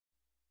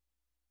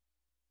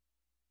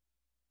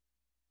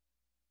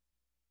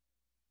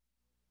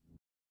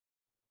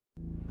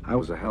I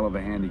was a hell of a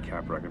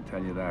handicapper, I can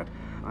tell you that.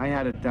 I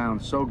had it down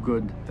so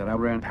good that I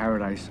ran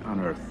paradise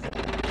on earth.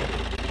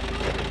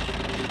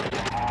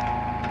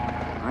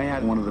 I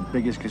had one of the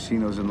biggest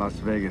casinos in Las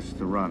Vegas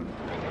to run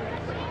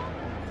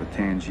for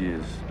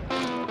Tangiers.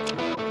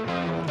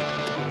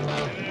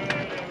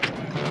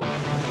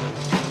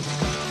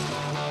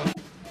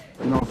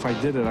 You know, if I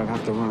did it, I'd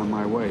have to run it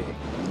my way.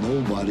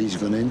 Nobody's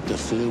gonna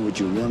interfere with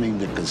you running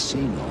the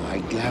casino, I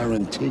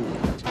guarantee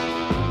it.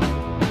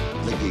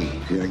 Vicky,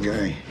 see that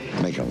guy?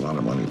 Making a lot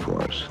of money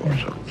for us, so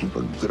keep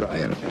a good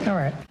eye on it. All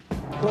right.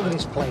 Look at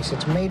this place.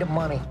 It's made of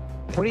money.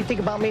 What do you think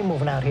about me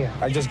moving out here?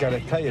 I just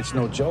gotta tell you, it's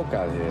no joke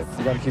out here.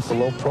 You gotta keep a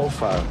low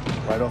profile.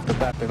 Right off the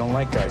bat, they don't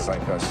like guys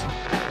like us.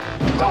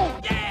 Oh!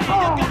 Yeah!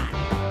 Oh!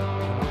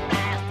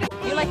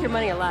 You like your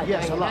money a lot,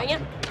 yes, don't you? A lot.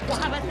 Don't you? Well,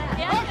 how about that?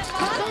 I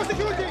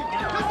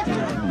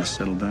want to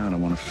settle down. I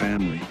want a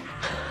family.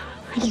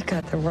 You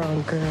got the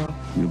wrong girl.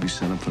 You'll be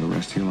set up for the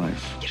rest of your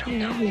life. You don't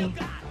know me.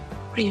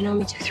 What do you know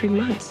me 2-3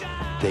 months?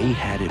 They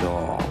had it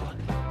all.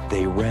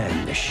 They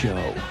ran the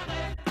show.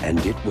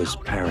 And it was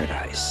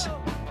paradise.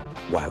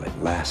 While it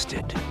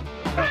lasted.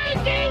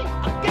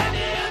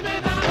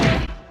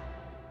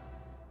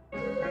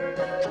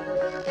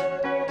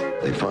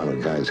 They found a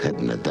guy's head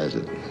in the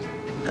desert.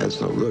 That's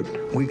no good.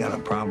 We got a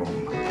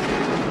problem.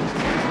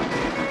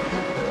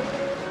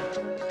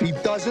 He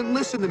doesn't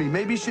listen to me.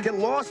 Maybe you should get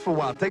lost for a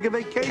while. Take a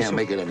vacation. Can't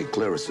make it any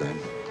clearer, Sam.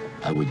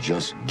 I would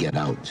just get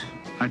out.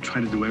 I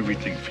tried to do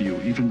everything for you,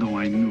 even though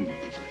I knew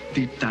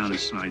deep down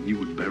inside you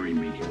would bury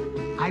me.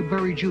 I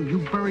buried you. You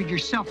buried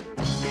yourself.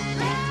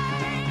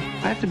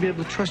 I have to be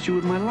able to trust you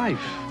with my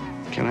life.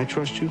 Can I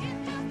trust you?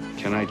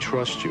 Can I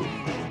trust you?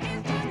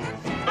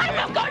 I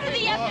will go to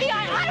the FBI.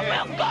 I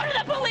will go to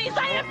the police.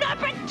 I am not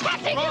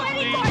protecting you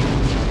anymore.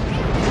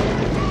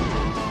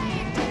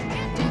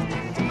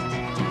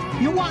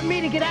 You want me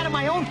to get out of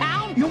my own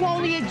town? You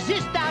only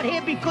exist out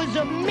here because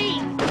of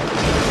me.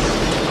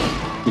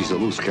 He's a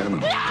loose cannon.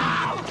 No!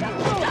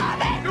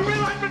 Stop it! You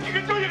realize what you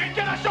can do? You can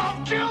get us all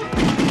killed!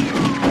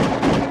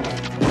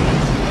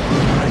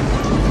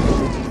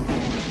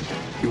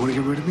 You want to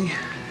get rid of me?